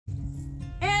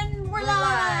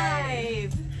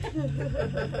Oh.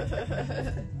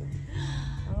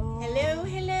 Hello,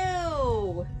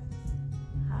 hello.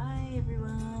 Hi,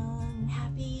 everyone.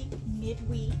 Happy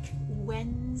midweek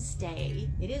Wednesday.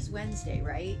 It is Wednesday,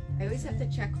 right? I always have to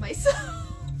check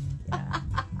myself.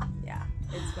 Yeah,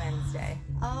 it's Wednesday.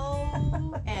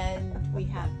 Oh, and we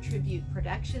have Tribute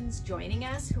Productions joining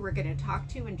us, who we're going to talk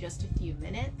to in just a few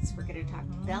minutes. We're going to talk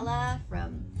to Bella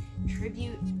from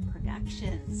Tribute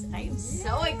Productions. I am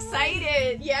so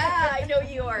excited. Yeah, I know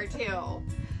you are too.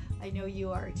 I know you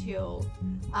are too.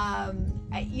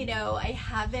 I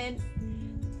haven't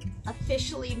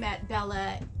officially met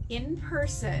Bella in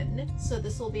person, so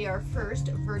this will be our first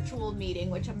virtual meeting,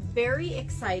 which I'm very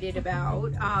excited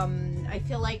about. I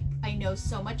feel like I know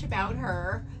so much about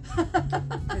her.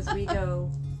 Because we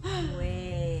go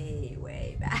way,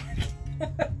 way back.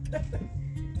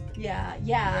 Yeah,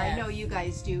 I know you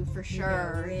guys do for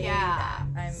sure. Yeah.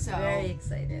 I'm very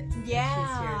excited that she's here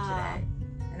today.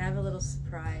 And I have a little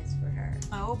surprise for her.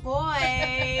 Oh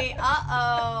boy.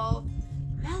 Uh-oh.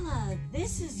 Bella,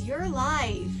 this is your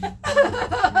life.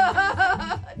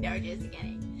 No, just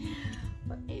kidding.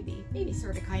 But maybe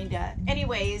sort of, kind of.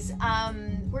 Anyways,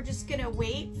 we're just going to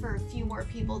wait for a few more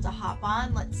people to hop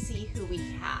on. Let's see who we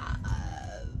have.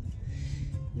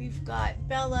 We've got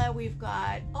Bella. We've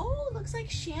got, oh, looks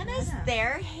like Shanna's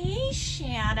there. Hey,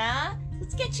 Shanna.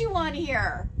 Let's get you on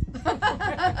here.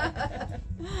 That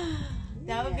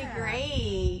would be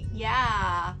great.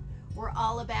 Yeah. We're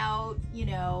all about,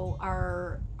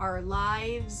 our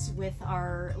lives with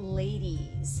our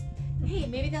ladies. Hey,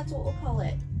 maybe that's what we'll call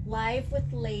it. Live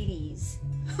with ladies.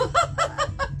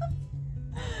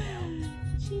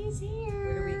 She's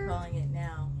here. What are we calling it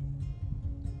now?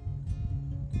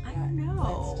 I don't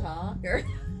know. Let's talk? Or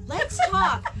Let's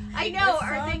talk. I know.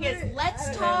 Our thing is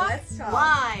let's talk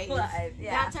live.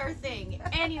 Yeah. That's our thing.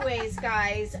 Anyways,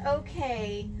 guys,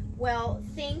 okay. Well,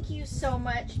 thank you so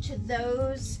much to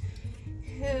those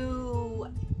who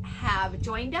have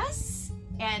joined us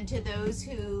and to those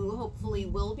who hopefully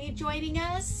will be joining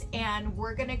us. And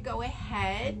we're going to go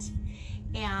ahead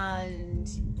and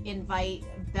invite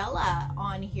Bella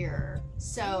on here.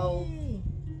 So,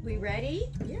 we ready?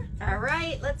 Yeah. All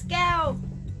right, let's go.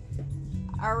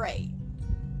 All right.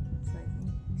 So I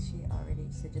think she already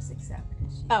should just accept.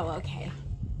 Okay.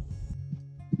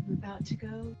 We're about to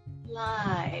go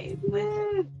live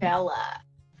with Bella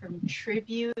from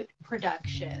Tribute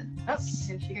Productions. Oh,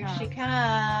 here she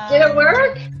comes. Did it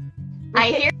work? I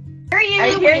hear you.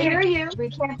 I hear you. We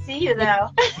can't see you though.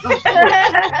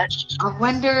 I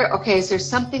wonder, okay, is there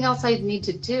something else I need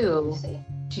to do?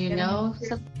 Do you know,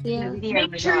 Sofia?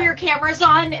 Make sure your camera's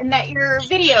on and that your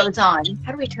video's on.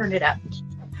 How do we turn it up?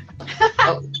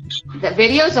 Oh, the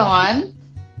video's on.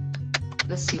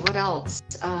 Let's see, what else?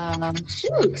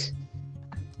 Shoot.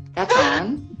 That's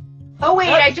on. Oh, wait,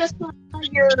 I just saw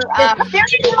your, there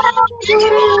you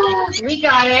go. We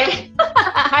got it.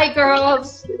 Hi,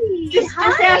 girls. Just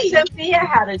ask Sophia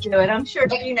how to do it. I'm sure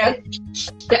you know.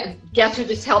 Guess who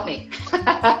just helped me?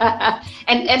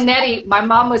 and Nettie, my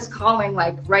mom was calling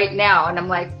like right now, and I'm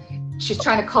like, she's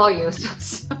trying to call you. So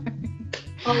sorry.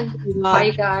 Oh,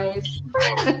 bye, guys.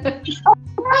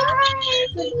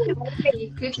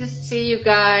 Good to see you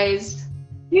guys.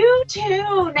 You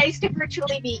too. Nice to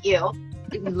virtually meet you.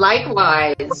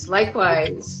 Likewise.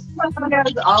 Someone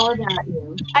knows all about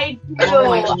you. I do. Oh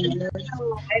my goodness.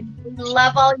 I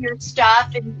love all your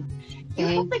stuff, and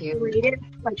Thank you. creative,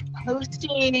 like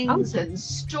postings and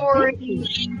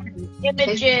stories and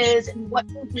images, and what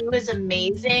you do is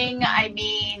amazing. I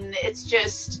mean, it's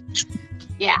just,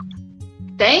 yeah.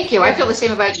 Thank you. I feel the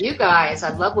same about you guys. I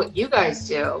love what you guys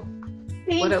do.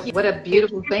 What a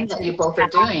beautiful thing that you both are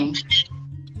doing.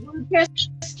 We're just,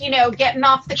 getting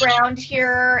off the ground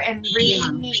here and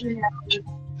really,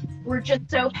 we're just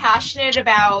so passionate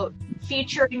about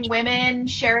featuring women,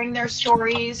 sharing their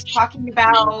stories, talking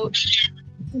about,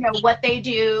 what they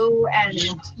do, and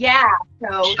so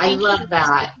I love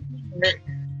that.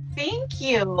 Thank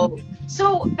you.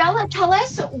 So Bella, tell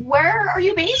us, where are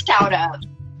you based out of?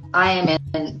 I am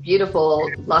in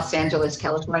beautiful Los Angeles,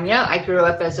 California. I grew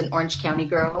up as an Orange County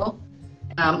girl.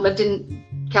 Lived in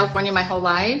California my whole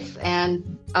life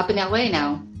and up in LA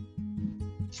now.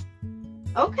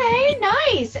 Okay,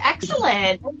 nice,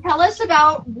 excellent. Tell us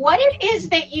about what it is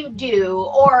that you do,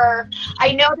 or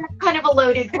I know that's kind of a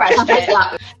loaded question.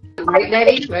 Right,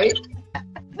 Nettie? Right?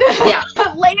 Yeah.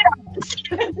 Lay it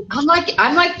on.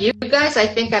 I'm like you guys. I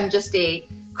think I'm just a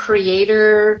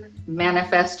creator,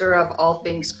 manifester of all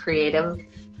things creative.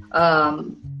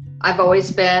 I've always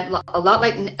been a lot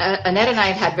like Annette and I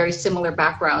have had very similar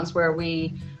backgrounds where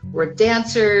we were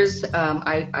dancers.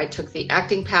 I took the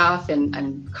acting path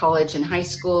in college and high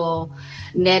school.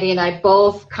 Nettie and I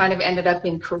both kind of ended up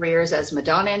in careers as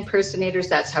Madonna impersonators.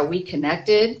 That's how we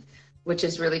connected, which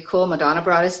is really cool. Madonna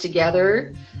brought us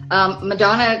together.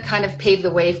 Madonna kind of paved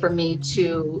the way for me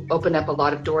to open up a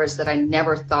lot of doors that I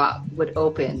never thought would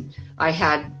open. I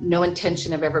had no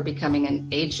intention of ever becoming an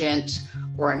agent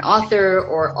or an author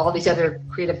or all these other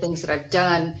creative things that I've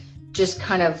done, just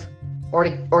kind of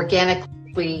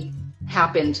organically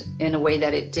happened in a way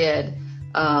that it did.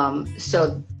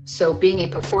 So being a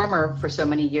performer for so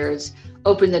many years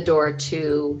opened the door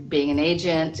to being an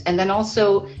agent, and then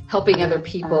also helping other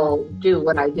people do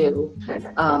what I do.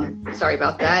 Sorry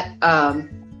about that.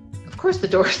 Of course the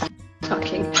door's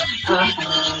talking.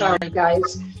 Sorry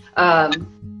guys.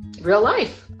 Real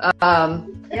life.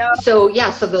 So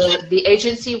the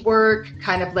agency work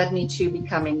kind of led me to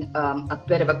becoming a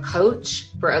bit of a coach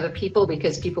for other people,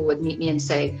 because people would meet me and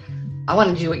say, I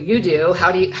want to do what you do.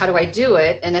 How do I do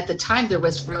it? And at the time there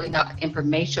was really not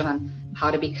information on how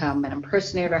to become an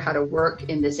impersonator, how to work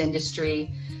in this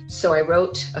industry. So I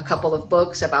wrote a couple of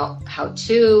books about how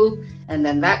to, and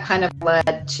then that kind of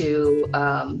led to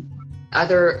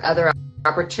other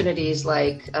opportunities,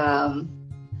 like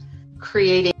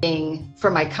creating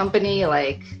for my company,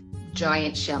 like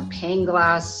giant champagne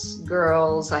glass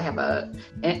girls. I have an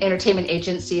entertainment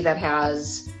agency that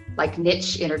has like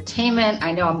niche entertainment.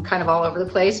 I know I'm kind of all over the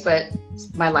place, but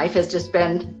my life has just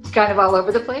been kind of all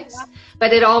over the place.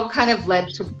 But it all kind of led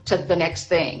to the next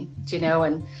thing, you know?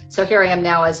 And so here I am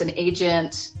now as an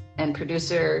agent and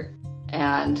producer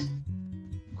and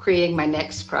creating my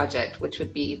next project, which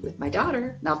would be with my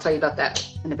daughter. And I'll tell you about that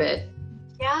in a bit.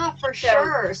 Yeah, for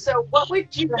sure. So what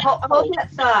would you... Hold that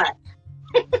thought.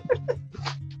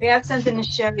 We have something to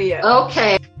show you.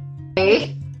 Okay.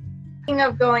 Speaking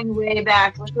of going way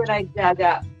back, look what I dug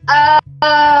up.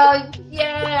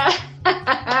 Yeah.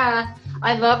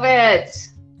 I love it.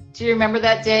 Do you remember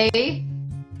that day?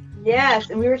 Yes,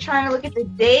 and we were trying to look at the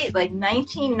date, like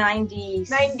 1993.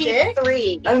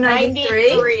 93. Oh,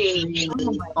 93?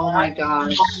 Oh my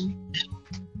gosh.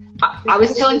 I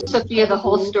was telling Sofia the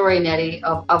whole story, Nettie,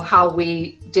 of how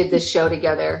we did this show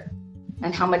together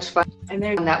and how much fun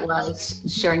that was,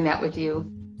 sharing that with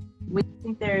you. We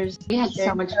had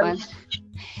so much fun.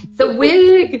 The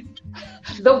wig!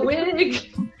 The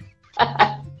wig!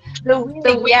 The wig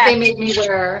they made me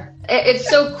wear. It's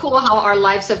so cool how our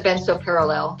lives have been so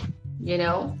parallel, you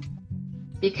know?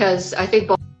 Because I think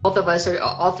both of us, or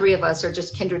all three of us, are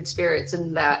just kindred spirits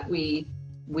in that we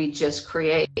just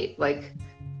create. Like,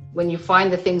 when you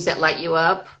find the things that light you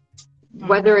up,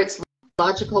 whether it's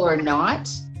logical or not,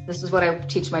 this is what I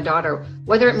teach my daughter,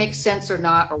 whether it makes sense or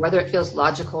not, or whether it feels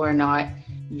logical or not,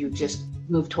 you just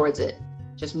move towards it.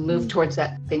 Just move towards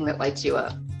that thing that lights you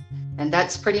up. And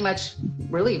that's pretty much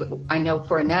really, I know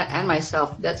for Annette and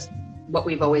myself, that's what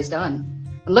we've always done.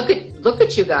 And look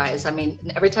at you guys. I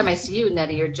mean, every time I see you,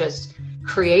 Nettie, you're just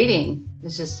creating.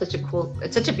 It's just such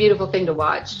it's such a beautiful thing to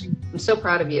watch. I'm so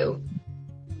proud of you.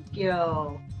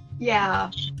 Yo. Yeah.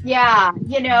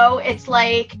 You know, it's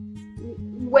like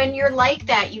when you're like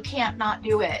that, you can't not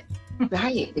do it.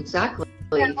 Right, exactly.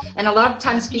 And a lot of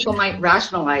times people might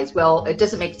rationalize, well, it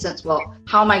doesn't make sense. Well,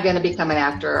 how am I going to become an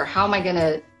actor? Or how am I going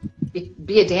to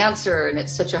be a dancer? And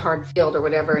it's such a hard field or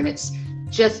whatever. And it's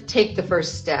just take the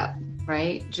first step,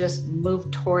 right? Just move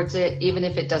towards it, even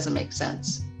if it doesn't make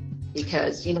sense.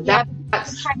 Because, you know,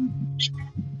 that's...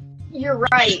 You're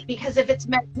right, because if it's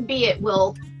meant to be, it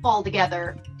will fall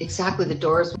together. Exactly, the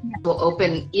doors will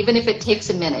open, even if it takes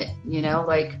a minute, you know,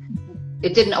 like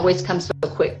it didn't always come so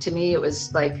quick to me. It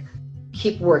was like,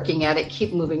 keep working at it,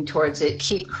 keep moving towards it,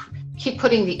 keep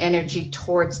putting the energy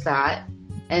towards that,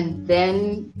 and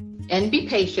be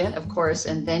patient, of course,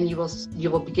 and then you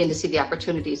will begin to see the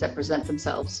opportunities that present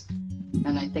themselves.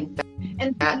 And I think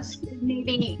that's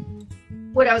maybe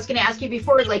what I was going to ask you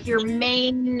before, like your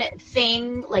main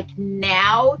thing, like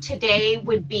now, today,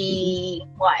 would be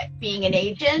what? Being an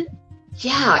agent?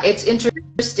 Yeah, it's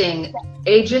interesting.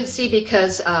 Agency,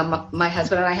 because my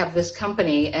husband and I have this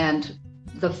company, and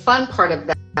the fun part of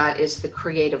that is the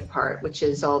creative part, which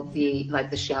is all the,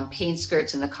 like the champagne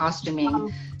skirts and the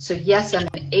costuming. So yes, I'm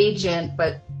an agent,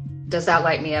 but does that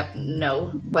light me up?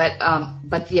 No. But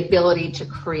the ability to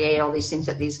create all these things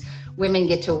that these women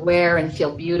get to wear and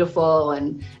feel beautiful,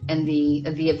 and the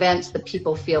events, the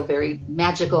people feel very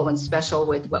magical and special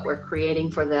with what we're creating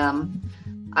for them.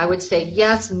 I would say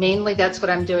yes, mainly that's what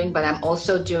I'm doing, but I'm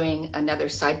also doing another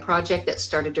side project that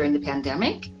started during the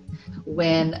pandemic,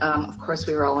 when of course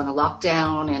we were all in a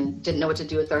lockdown and didn't know what to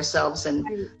do with ourselves,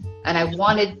 and And I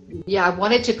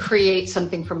wanted to create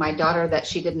something for my daughter that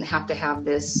she didn't have to have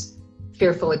this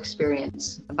fearful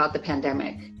experience about the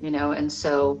pandemic, you know. And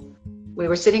so we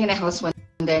were sitting in a house one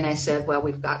day and I said, well,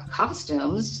 we've got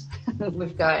costumes,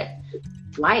 we've got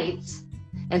lights.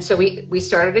 And so we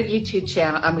started a YouTube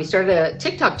channel, we started a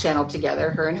TikTok channel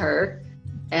together, her and her.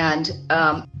 And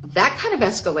that kind of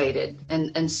escalated.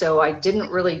 And so I didn't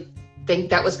really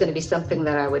think that was going to be something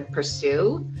that I would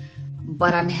pursue.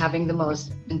 But I'm having the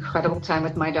most incredible time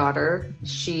with my daughter.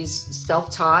 She's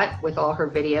self-taught with all her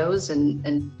videos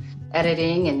and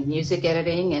editing and music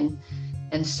editing.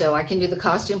 And so I can do the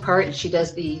costume part and she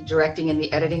does the directing and the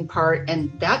editing part.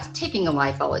 And that's taking a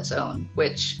life all its own,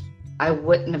 which I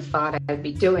wouldn't have thought I'd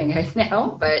be doing right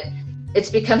now. But it's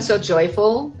become so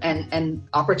joyful and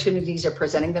opportunities are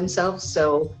presenting themselves.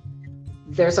 So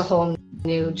there's a whole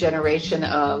new generation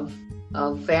of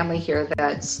family here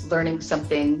that's learning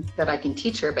something that I can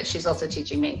teach her, but she's also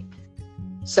teaching me.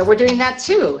 So we're doing that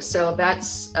too. So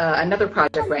that's another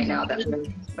project right now that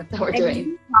we're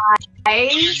doing.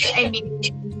 Guys, I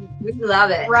mean, we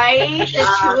love it. Right? The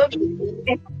two of you,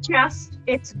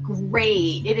 it's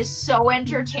great. It is so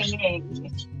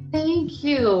entertaining. Thank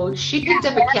you. She picked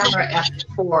up a camera at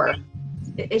 4.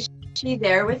 Is she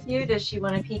there with you? Does she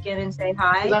want to peek in and say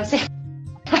hi? She's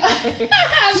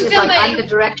filming. like, I'm the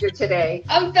director today.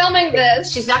 I'm filming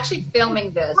this. She's actually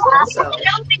filming this also.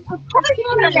 So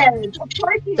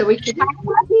we could,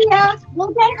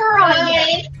 We'll get her on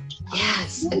here.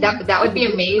 yes, and that would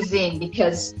be amazing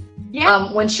because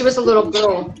when she was a little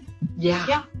girl,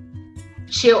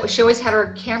 she always had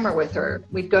her camera with her.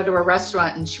 We'd go to a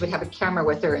restaurant and she would have a camera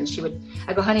with her, and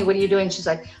I go, honey, what are you doing? She's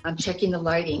like, I'm checking the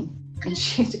lighting. And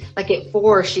she's like, at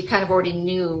 4, she kind of already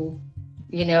knew,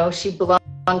 you know, she belonged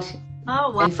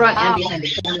in front and behind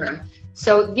the camera.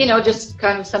 So, you know, just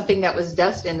kind of something that was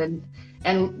destined,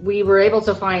 and we were able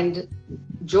to find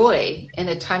joy in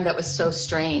a time that was so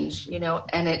strange, you know,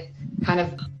 and it kind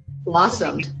of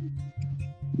blossomed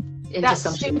into That's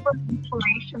something super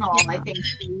inspirational, I think,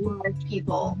 to a lot of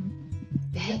people.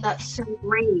 That's so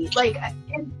great. Like,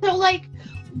 and so, like,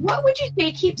 what would you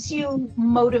say keeps you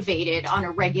motivated on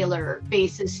a regular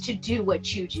basis to do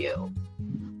what you do?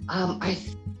 I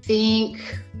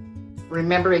think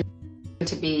remembering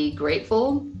to be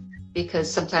grateful,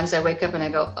 because sometimes I wake up and I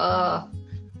go,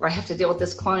 or I have to deal with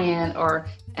this client,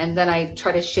 and then I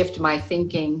try to shift my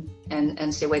thinking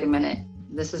and say, wait a minute,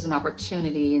 this is an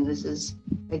opportunity and this is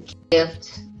a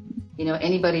gift. You know,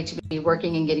 anybody to be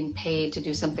working and getting paid to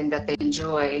do something that they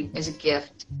enjoy is a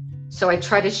gift. So I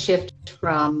try to shift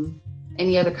from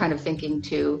any other kind of thinking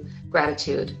to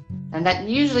gratitude. And that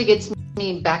usually gets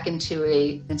me back into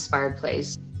a inspired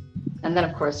place. And then,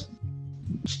 of course,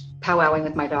 powwowing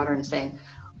with my daughter and saying,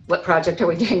 what project are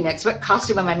we doing next? What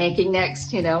costume am I making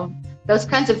next? You know, those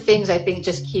kinds of things I think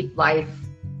just keep life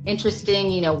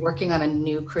interesting, you know, working on a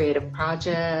new creative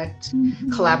project,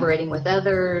 collaborating with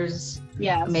others,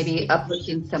 maybe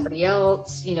uplifting somebody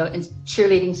else, you know, and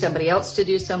cheerleading somebody else to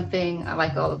do something. I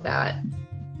like all of that.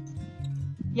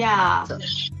 Yeah, so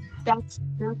that's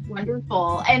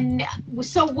wonderful. And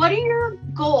so what are your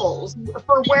goals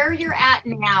for where you're at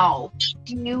now?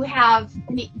 Do you have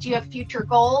future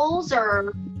goals,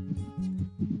 or?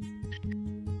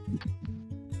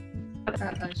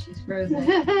 She's frozen.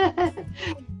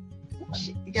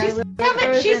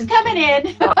 She's coming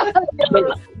in.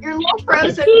 You're a little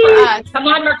frozen for us. Come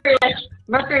on,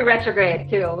 Mercury retrograde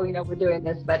too. You know, we're doing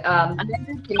this, but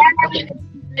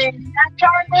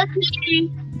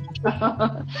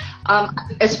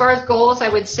as far as goals, I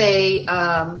would say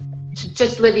to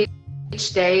just live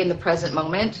each day in the present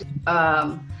moment.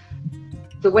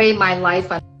 The way my life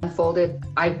unfolded,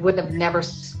 I would have never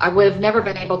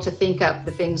been able to think up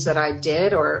the things that I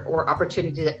did or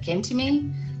opportunity that came to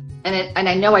me. And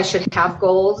I know I should have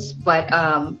goals, but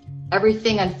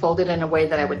everything unfolded in a way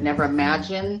that I would never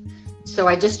imagine. So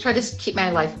I just try to keep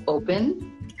my life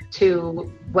open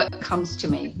to what comes to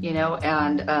me, you know.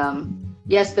 And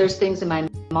yes, there's things in my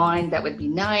mind that would be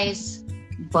nice,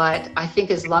 but I think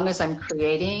as long as I'm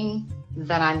creating,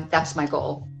 then that's my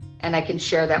goal. And I can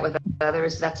share that with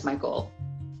others. That's my goal.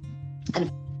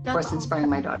 And of course, inspiring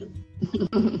my daughter.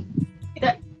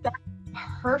 That's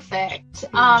perfect.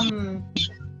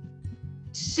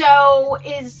 So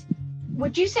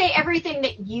would you say everything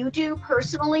that you do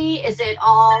personally, is it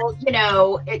all, you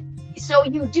know, so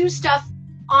you do stuff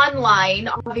online,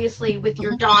 obviously, with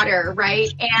your daughter,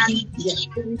 right? And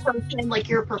in person, like,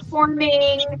 you're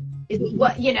performing, is it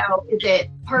what, you know, is it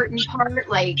part and part?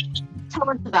 Like, tell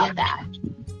us about that.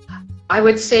 I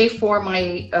would say for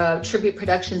my tribute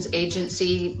productions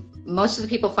agency, most of the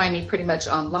people find me pretty much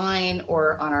online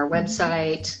or on our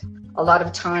website. a lot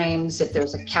of times if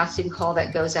there's a casting call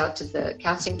that goes out to the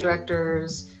casting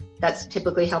directors, that's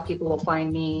typically how people will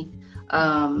find me.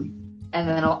 And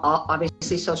then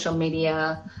obviously social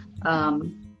media.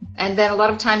 And then a lot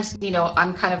of times, you know,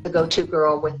 I'm kind of the go-to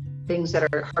girl with things that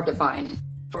are hard to find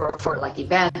for like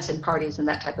events and parties and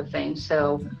that type of thing.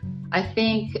 So I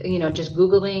think, you know, just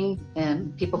Googling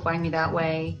and people find me that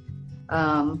way.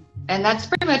 And that's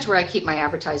pretty much where I keep my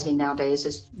advertising nowadays,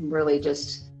 is really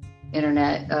just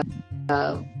internet,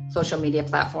 social media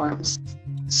platforms.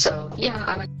 So yeah,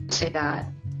 I would say that.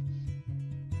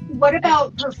 What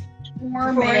about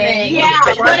performing? Yeah,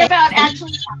 what about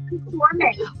actually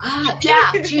performing?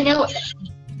 Yeah, do you know,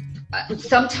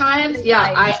 sometimes,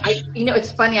 yeah, I you know,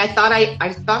 it's funny, I thought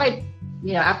I,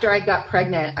 you know, after I got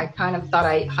pregnant, I kind of thought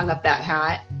I hung up that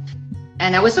hat,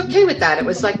 and I was okay with that. It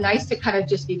was like nice to kind of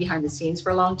just be behind the scenes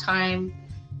for a long time.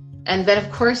 And then of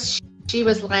course she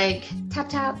was like, tap,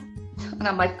 tap. And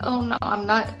I'm like, oh no, I'm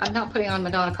not putting on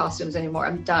Madonna costumes anymore.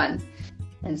 I'm done.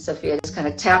 And Sofia just kind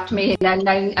of tapped me, and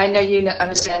I know you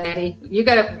understand, Eddie. You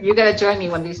gotta join me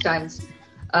one of these times.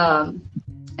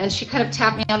 And she kind of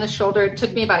tapped me on the shoulder. It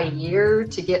took me about a year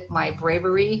to get my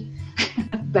bravery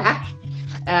back,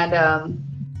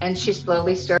 and she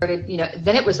slowly started. You know,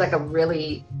 then it was like a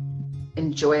really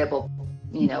enjoyable,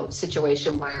 you know,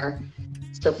 situation where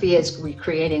Sofia is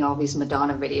recreating all these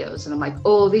Madonna videos, and I'm like,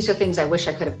 oh, these are things I wish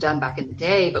I could have done back in the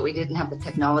day, but we didn't have the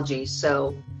technology.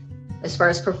 So as far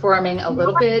as performing, a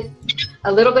little bit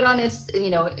on this, you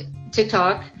know,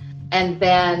 TikTok, and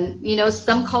then, you know,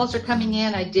 some calls are coming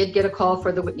in. I did get a call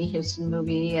for the Whitney Houston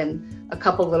movie and a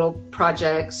couple little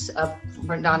projects of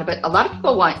Madonna, but a lot of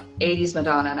people want 80s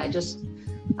Madonna, and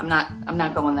I'm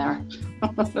not going there.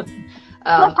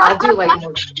 I'll do like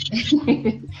more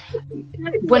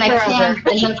when I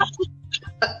can,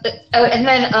 and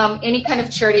then any kind of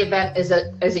charity event is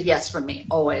a yes from me,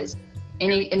 always.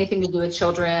 Anything to do with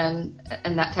children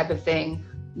and that type of thing,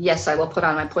 yes, I will put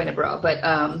on my pointed bra. But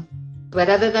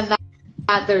other than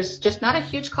that, there's just not a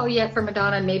huge call yet for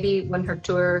Madonna. Maybe when her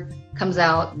tour comes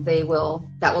out, that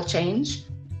will change.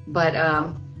 But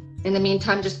in the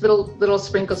meantime, just little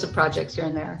sprinkles of projects here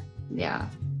and there. Yeah,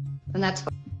 and that's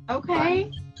fun. Okay.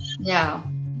 Yeah.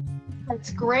 That's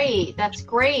great. That's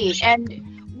great. And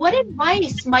what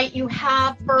advice might you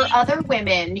have for other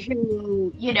women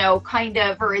who, you know, kind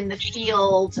of are in the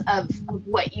field of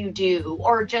what you do,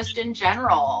 or just in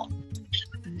general?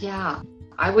 Yeah,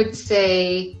 I would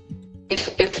say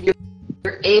if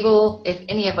you're able, if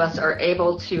any of us are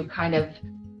able to kind of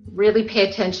really pay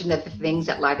attention to the things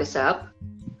that light us up,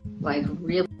 like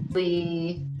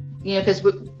really, you know, because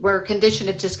we're conditioned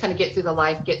to just kind of get through the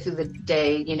life, get through the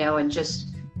day, you know, and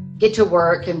just get to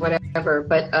work and whatever.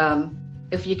 But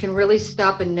if you can really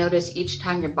stop and notice each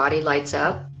time your body lights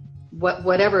up,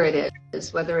 whatever it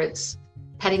is, whether it's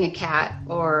petting a cat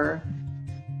or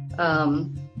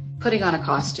putting on a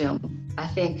costume, I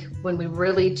think when we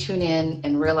really tune in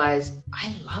and realize,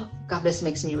 God, this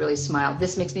makes me really smile,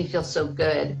 this makes me feel so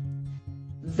good,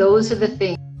 those are the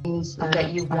things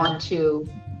that you want to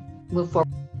move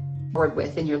forward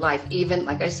with in your life. Even,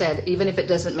 like I said, even if it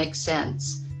doesn't make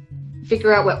sense,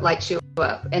 figure out what lights you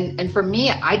up. And for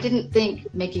me, I didn't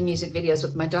think making music videos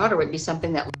with my daughter would be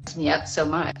something that lights me up so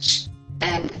much.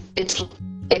 And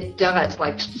it does,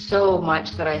 like, so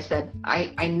much that I said,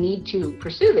 I need to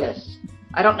pursue this.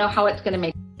 I don't know how it's going to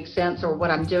make sense or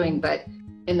what I'm doing, but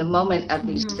in the moment of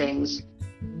these things,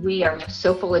 we are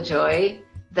so full of joy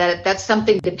that that's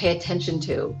something to pay attention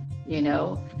to, you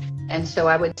know? And so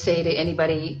I would say to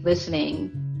anybody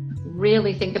listening,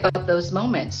 really think about those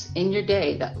moments in your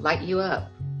day that light you up,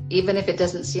 even if it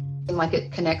doesn't seem like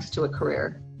it connects to a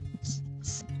career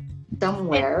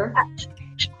somewhere.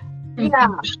 Yeah.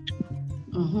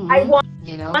 Mm-hmm. I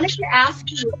wanted to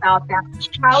ask you about that.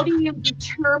 How do you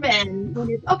determine when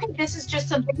it's, okay, this is just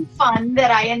something fun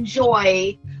that I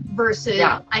enjoy versus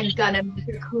I'm gonna make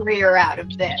a career out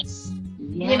of this?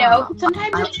 You know,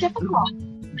 sometimes it's difficult.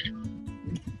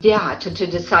 Yeah, to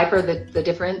decipher the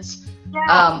difference.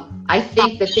 Yeah. I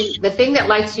think the thing that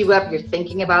lights you up, you're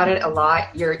thinking about it a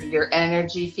lot. Your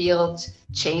energy field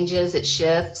changes, it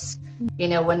shifts. You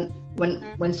know,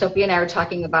 when Sofia and I are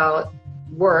talking about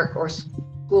work or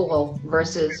school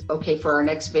versus, okay, for our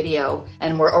next video,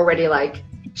 and we're already like,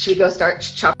 should we go start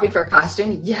shopping for a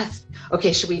costume? Yes.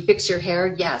 Okay, should we fix your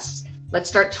hair? Yes. Let's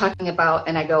start talking about,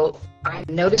 and I go, I'm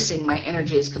noticing my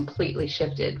energy is completely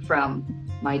shifted from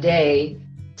my day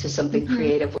to something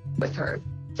creative with her.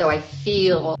 So I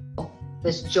feel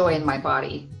this joy in my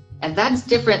body. And that's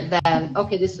different than,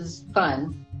 okay, this is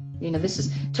fun. You know, this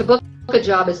is, to book a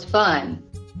job is fun,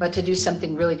 but to do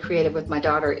something really creative with my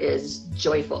daughter is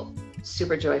joyful.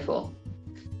 super joyful.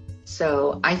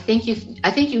 So I think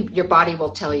your body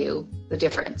will tell you the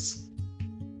difference.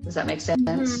 Does that make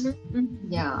sense?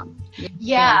 Mm-hmm. Yeah.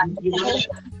 Yeah.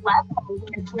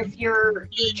 With your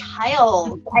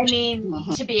child. I mean,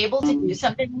 to be able to do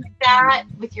something like that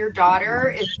with your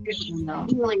daughter is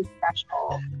really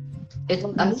special.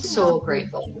 I'm so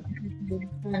grateful.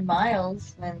 And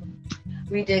Miles, when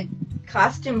we did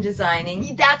costume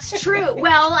designing. That's true.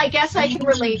 Well, I guess I can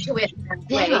relate to it in that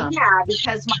way. Yeah,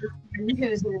 because my friend,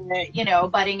 who's a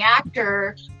budding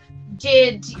actor,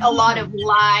 did a lot of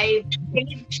live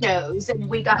stage shows, and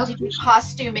we got to do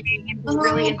costuming, and was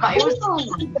really invited. It was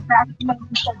one of the best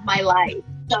moments of my life.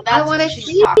 So that's I want to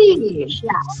see.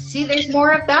 Yeah. See, there's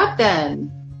more of that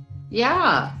then.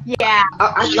 Yeah. Yeah.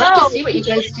 I'd love to see what you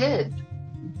guys did.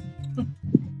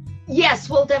 Yes,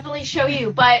 we'll definitely show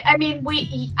you. But I mean,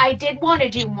 I did want to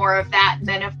do more of that, and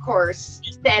then of course,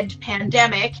 said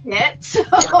pandemic hit.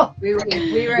 So we were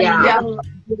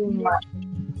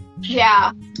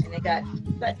yeah, and it got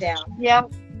shut down. Yeah.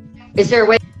 Is there a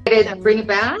way to bring it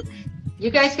back?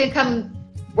 You guys can come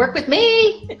work with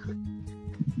me.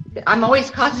 I'm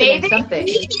always costuming something.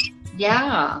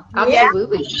 Yeah,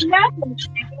 absolutely. Yeah,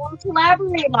 we'll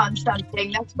collaborate on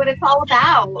something. That's what it's all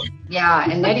about. Yeah,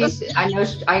 and Nettie's, I know,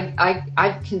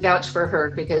 I can vouch for her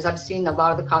because I've seen a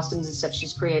lot of the costumes and stuff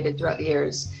she's created throughout the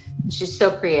years. She's so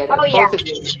creative. Oh, yeah. Both of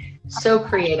you, so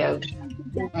creative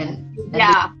and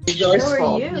So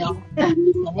resourceful. are you.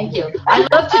 Thank you. I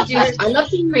love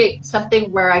to create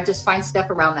something where I just find stuff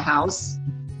around the house.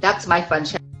 That's my fun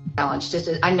challenge.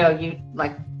 I know you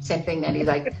like same thing, Nettie.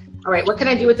 Like, all right, what can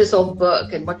I do with this old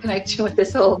book, and what can I do with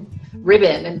this old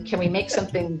ribbon, and can we make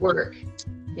something work?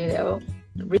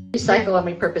 Recycle and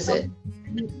repurpose it.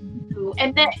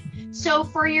 And then, so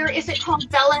for is it called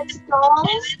Bella's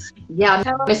Dolls? Yeah,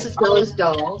 Mrs. Bella's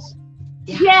Dolls.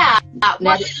 Yeah.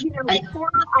 Well, before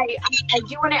I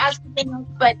do want to ask something else,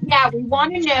 but yeah, we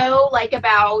want to know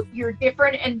about your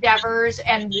different endeavors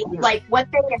and what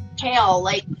they entail.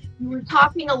 You were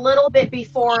talking a little bit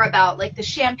before about the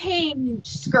champagne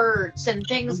skirts and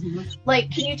things.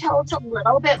 Can you tell us a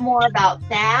little bit more about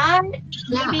that?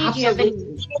 Yeah, maybe absolutely. Do you have any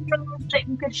videos that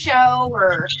you could show,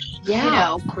 or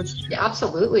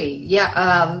absolutely.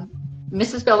 Yeah,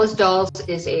 Mrs. Bella's Dolls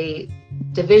is a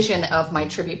division of my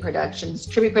Tribute Productions.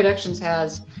 Tribute Productions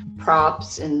has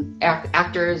props and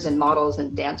actors and models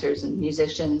and dancers and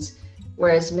musicians,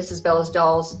 whereas Mrs. Bella's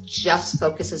Dolls just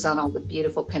focuses on all the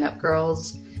beautiful pinup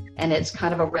girls. And it's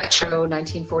kind of a retro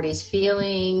 1940s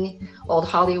feeling, old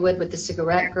Hollywood with the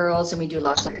cigarette girls, and we do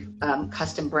lots of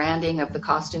custom branding of the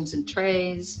costumes and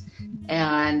trays.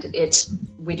 And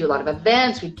we do a lot of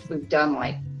events. We've done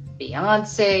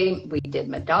Beyonce, we did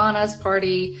Madonna's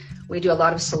party. We do a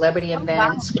lot of celebrity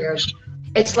events where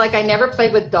it's like I never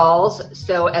played with dolls.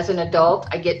 So as an adult,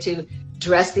 I get to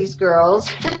dress these girls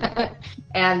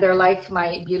and they're like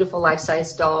my beautiful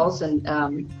life-size dolls. And,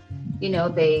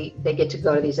 they get to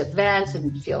go to these events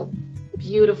and feel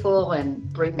beautiful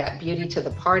and bring that beauty to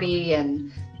the party.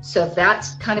 And so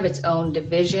that's kind of its own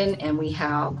division. And we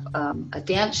have a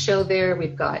dance show there.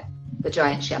 We've got the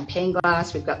giant champagne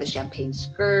glass. We've got the champagne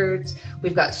skirts.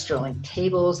 We've got strolling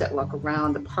tables that walk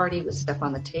around the party with stuff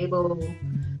on the table.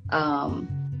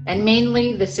 And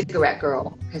mainly the cigarette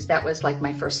girl, because that was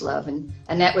my first love. And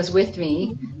Annette was with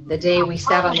me the day we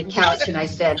sat on the couch and I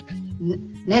said,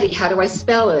 Nettie, how do I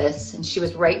spell this? And she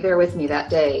was right there with me that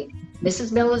day.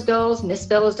 Mrs. Bella's Dolls, Miss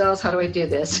Bella's Dolls, how do I do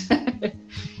this?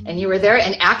 And you were there.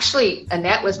 And actually,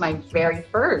 Annette was my very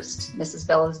first Mrs.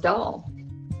 Bella's doll.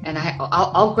 And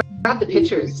I'll grab the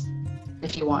pictures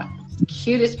if you want.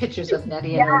 Cutest pictures of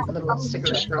Nettie and her little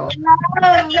cigarette girl. So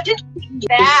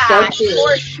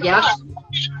cute. Sure. Yeah.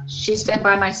 She's been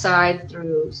by my side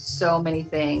through so many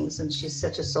things, and she's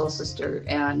such a soul sister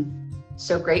and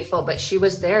so grateful. But she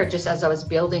was there just as I was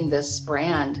building this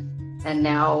brand. And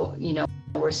now,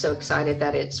 we're so excited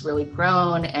that it's really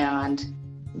grown, and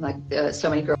so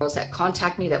many girls that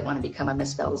contact me that want to become a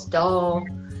Miss Bella's doll.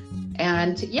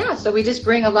 And so we just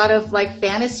bring a lot of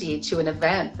fantasy to an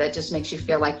event that just makes you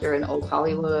feel like you're in old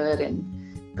Hollywood and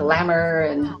glamour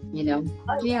and,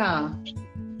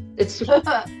 it's super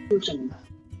awesome.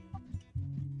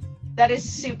 That is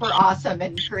super awesome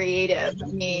and creative. I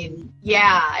mean,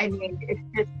 it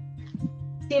just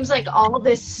seems like all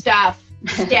this stuff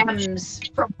stems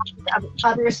from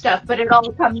other stuff, but it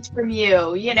all comes from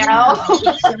you,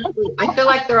 I feel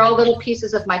like they're all little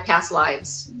pieces of my past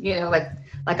lives,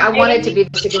 I wanted to be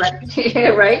the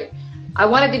cigarette, right? I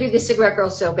wanted to be the cigarette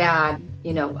girl so bad,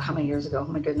 how many years ago?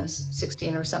 Oh my goodness,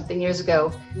 16 or something years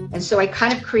ago. And so I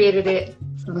kind of created it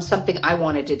from something I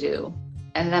wanted to do.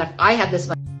 And then if I had this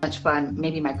much fun,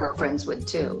 maybe my girlfriends would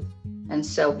too. And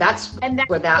so that's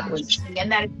where that was.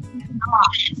 And that is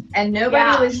and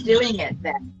nobody was doing it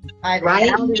then. Right?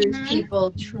 Now there's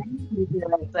people trying to do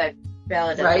it, but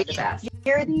Bella does it the best.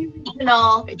 You're the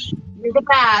original. You're the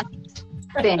best.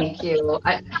 Thank you.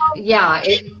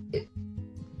 It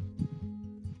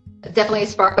definitely a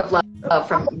spark of love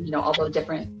from all the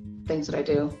different things that I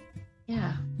do.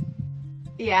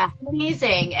 Yeah,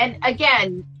 amazing. And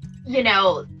again,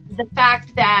 the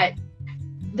fact that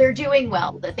they're doing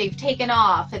well, that they've taken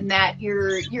off, and that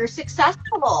you're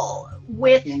successful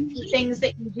with the things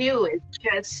that you do is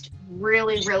just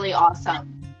really, really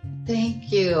awesome.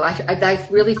 Thank you. I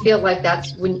really feel like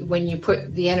that's when you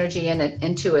put the energy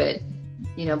into it,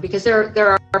 because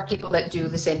there are people that do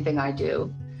the same thing I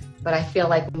do, but I feel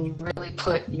like when you really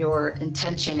put your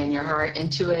intention and your heart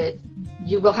into it,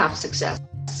 you will have success.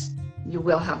 You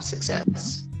will have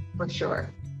success for sure.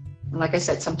 And like I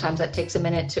said, sometimes that takes a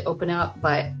minute to open up,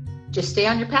 but just stay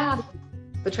on your path,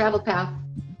 the traveled path.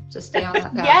 Just stay on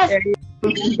that path. Yes.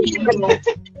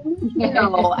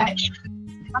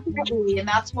 Absolutely, and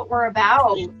that's what we're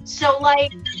about. So I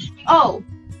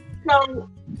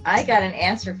got an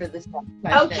answer for this question.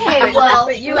 Okay,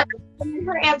 well, you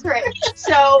answer it.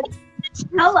 So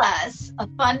tell us a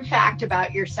fun fact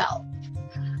about yourself.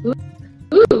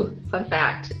 Ooh, fun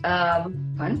fact.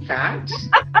 Fun fact.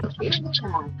 What's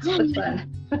fun?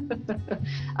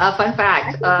 Fun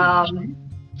fact.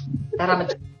 That I'm a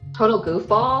total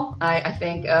goofball. I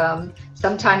think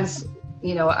sometimes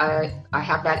I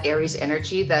have that Aries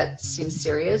energy that seems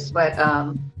serious, but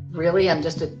really I'm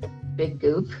just a big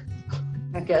goof.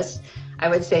 I guess I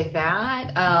would say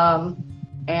that.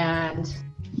 And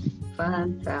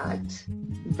fun fact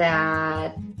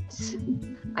that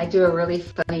I do a really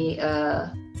funny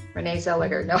Renee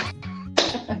Zellweger. No.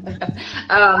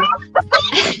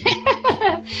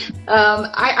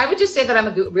 I would just say that I'm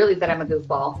a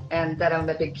goofball, and that I'm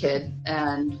a big kid,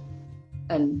 and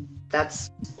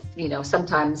that's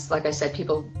sometimes, like I said,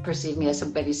 people perceive me as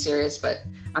somebody serious, but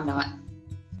I'm not.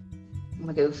 I'm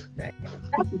a goof. Right.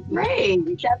 That's great.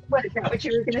 Is that what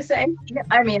you were going to say?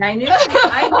 I mean, I knew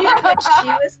that she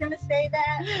was going to say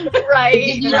that.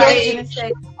 Right. I was going to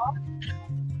say.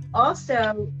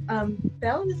 Also,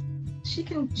 Bella, she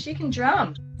can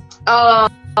drum. Oh,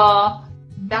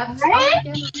 that's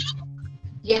right.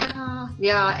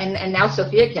 Yeah, and now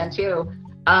Sofia can too.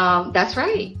 That's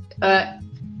right.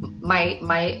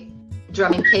 My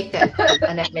drumming cake that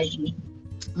Annette made me.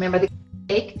 Remember the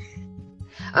cake?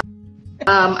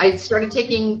 I started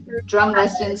taking drum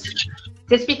lessons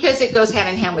just because it goes hand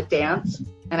in hand with dance,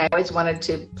 and I always wanted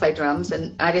to play drums.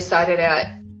 And I decided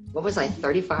at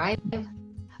 35?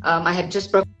 I had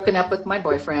just broken up with my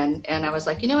boyfriend, and I was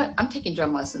like, you know what? I'm taking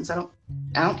drum lessons. I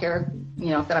don't care,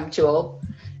 that I'm too old.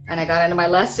 And I got into my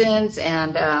lessons,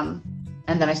 and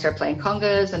then I started playing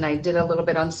congas, and I did a little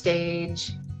bit on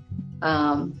stage.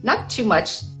 Not too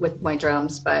much with my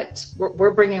drums, but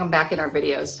we're bringing them back in our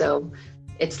videos. So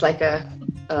it's like a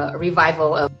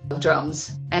revival of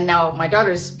drums. And now my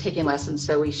daughter's taking lessons,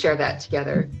 so we share that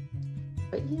together.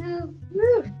 But yeah,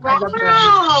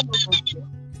 wow.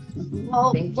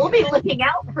 Well, we'll be looking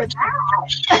out for that.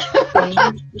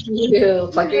 Thank you.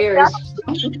 Plug your ears.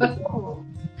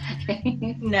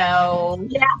 No.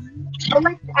 Yeah.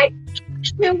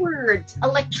 2 words.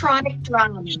 Electronic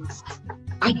drums.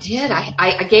 I did.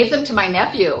 I gave them to my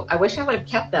nephew. I wish I would have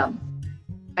kept them.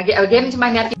 I gave them to my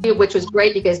nephew, which was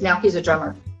great because now he's a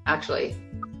drummer, actually.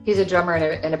 He's a drummer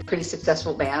in a pretty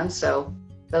successful band. So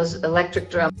those electric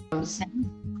drums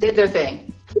did their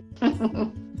thing.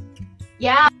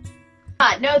 Yeah.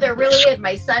 No, they're really good.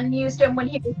 My son used them when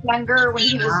he was younger, when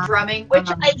he was drumming, which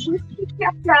I wish he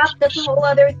kept up. That's a whole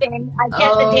other thing. I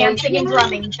get the dancing and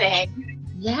drumming thing.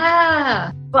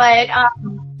 Yeah. But,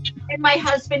 and my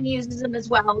husband uses them as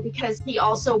well because he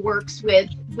also works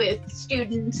with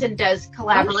students and does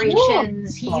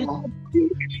collaborations. He uses them,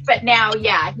 but now,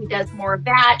 he does more of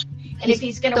that. And if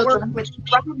he's going to work with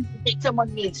drums, if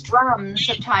someone needs drums,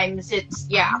 sometimes it's,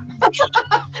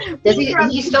 Does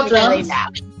he still drums?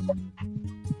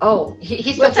 Oh,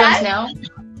 he still drums now?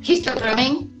 He's still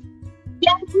drumming?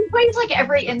 Yeah, he plays like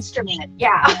every instrument.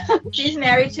 Yeah. She's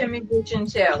married to a musician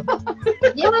too.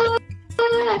 Yeah.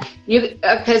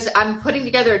 Because I'm putting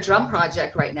together a drum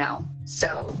project right now.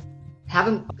 So have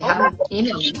him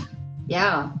email me.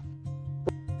 Yeah.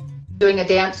 Doing a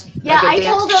dance. Yeah, like I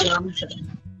told him.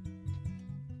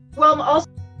 Well,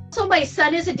 also my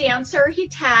son is a dancer. He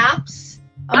taps,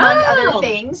 among other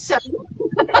things. So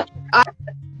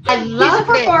I love he's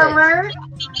a performer. It.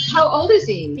 How old is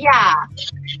he? Yeah.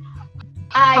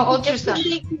 How old is your son?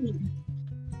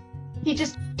 He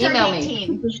just turned Email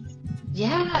 18. me.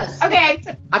 Yes. Okay.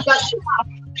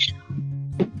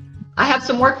 I have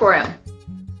some work for him.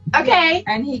 Okay.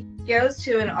 And he goes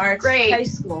to an arts high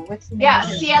school. What's the name? Yeah,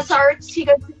 CS Arts. He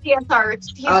goes to CS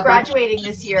Arts. He's graduating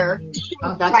this year.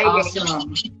 Oh, that's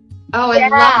awesome. Oh, I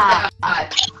love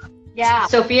that. Yeah.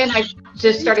 Sophia and I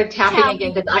just started tapping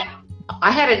again because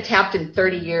I hadn't tapped in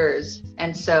 30 years.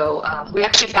 And so we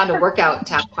actually found a workout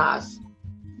tap class.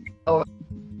 Oh,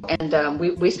 and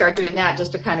we started doing that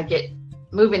just to kind of get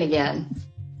moving again.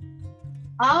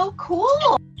 Oh,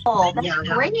 cool. That's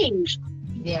great.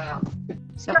 Yeah.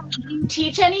 So do you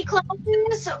teach any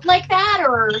classes like that,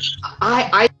 or?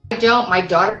 I don't. My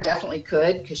daughter definitely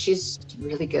could because she's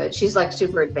really good. She's like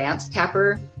super advanced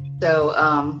tapper. So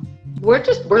we're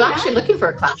actually looking for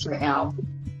a class right now.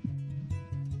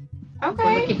 Okay.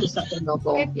 We're looking for something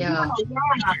local. Yeah.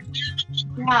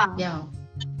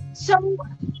 So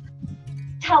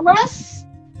tell us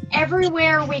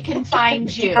everywhere we can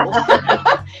find you.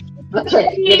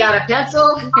 Okay, you got a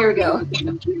pencil? Here we go.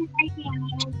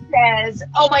 Says,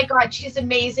 oh my God, she's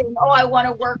amazing. Oh, I want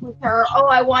to work with her. Oh,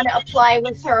 I want to apply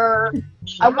with her.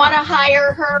 I want to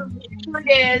hire her. Whatever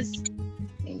it is.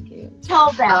 Thank you.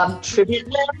 Tell them.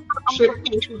 Tribute.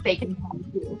 They can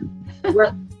find you.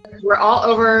 We're all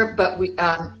over, but we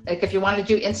like if you want to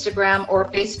do Instagram or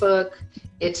Facebook,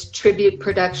 it's Tribute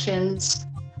Productions.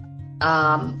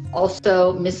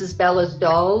 Also Mrs. Bella's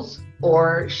Dolls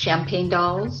or Champagne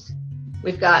Dolls.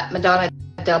 We've got Madonna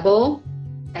Double,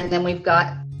 and then we've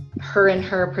got Her and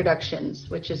Her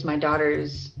Productions, which is my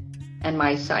daughter's and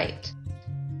my site.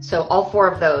 So all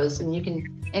 4 of those, and you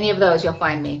can, any of those, you'll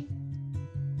find me.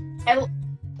 And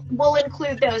we'll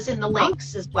include those in the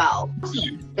links as well.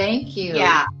 Thank you.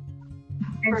 Yeah.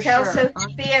 And tell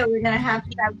Sophia we're going to have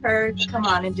her come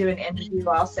on and do an interview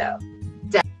also.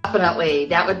 Definitely.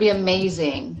 That would be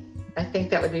amazing. I think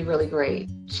that would be really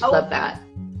great. She'd love that.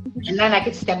 And then I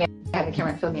could stand behind the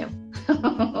camera and film you.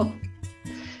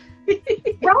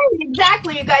 Right,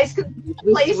 exactly. You guys could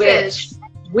places.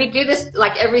 We do this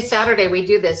like every Saturday. We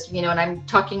do this, you know, and I'm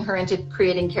talking her into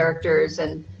creating characters,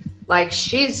 and like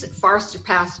she's far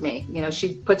surpassed me. You know,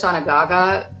 she puts on a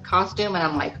Gaga costume, and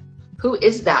I'm like, who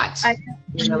is that?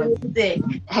 You know,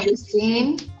 have you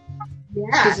seen?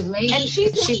 Yeah, she's amazing. And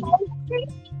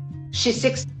she's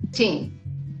 16.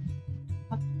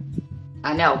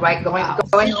 I know, right? Going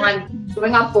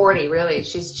on 40. Really,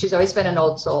 she's always been an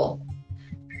old soul,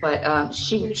 but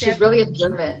she's really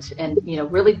observant, and you know,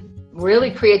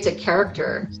 really creates a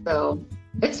character. So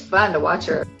it's fun to watch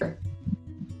her.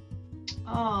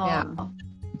 Oh, yeah.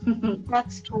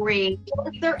 That's great.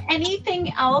 Is there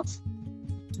anything else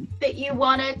that you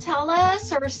want to tell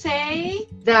us or say?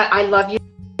 That I love you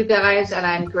guys, and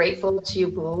I'm grateful to you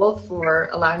both for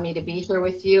allowing me to be here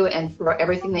with you and for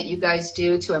everything that you guys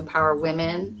do to empower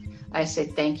women. I say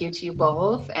thank you to you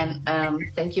both, and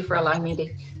thank you for allowing me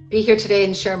to be here today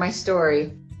and share my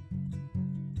story.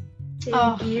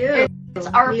 Thank you. It's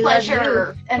our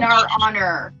pleasure and our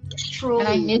honor. Truly. And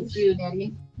I miss you,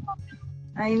 Nettie.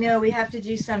 I know, we have to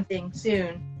do something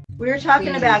soon. We were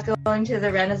talking about going to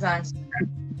the Renaissance.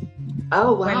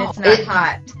 Oh, wow. When it's not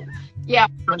hot. Yeah.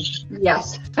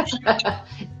 Yes.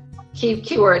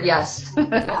 Keyword, yes. We're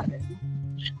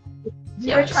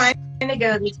trying to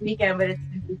go this weekend, but it's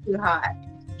going to be too hot.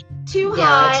 Too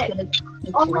hot. It's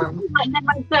warm. And then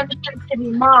my son said to me,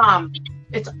 Mom,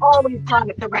 it's always hot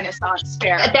at the Renaissance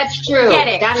Fair. That's true. Get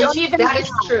it. That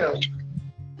is true.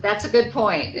 That's a good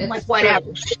point. It's like,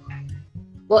 whatever. True.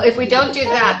 Well, if we don't do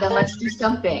that, then let's do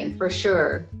something for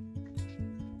sure.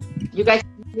 You guys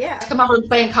come over and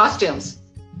play in costumes.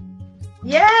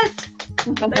 Yes.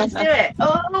 Let's do it.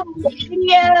 Oh,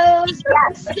 videos.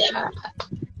 Yes.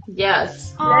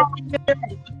 Yes. Oh,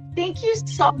 thank you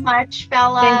so much,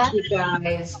 Bella. Thank you,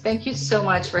 guys. Thank you so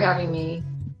much for having me.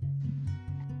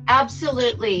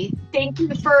 Absolutely. Thank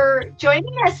you for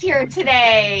joining us here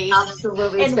today.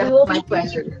 Absolutely. It's been my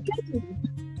pleasure.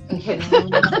 Okay.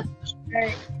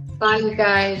 Bye, you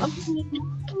guys.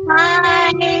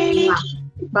 Okay.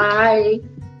 Bye. Bye.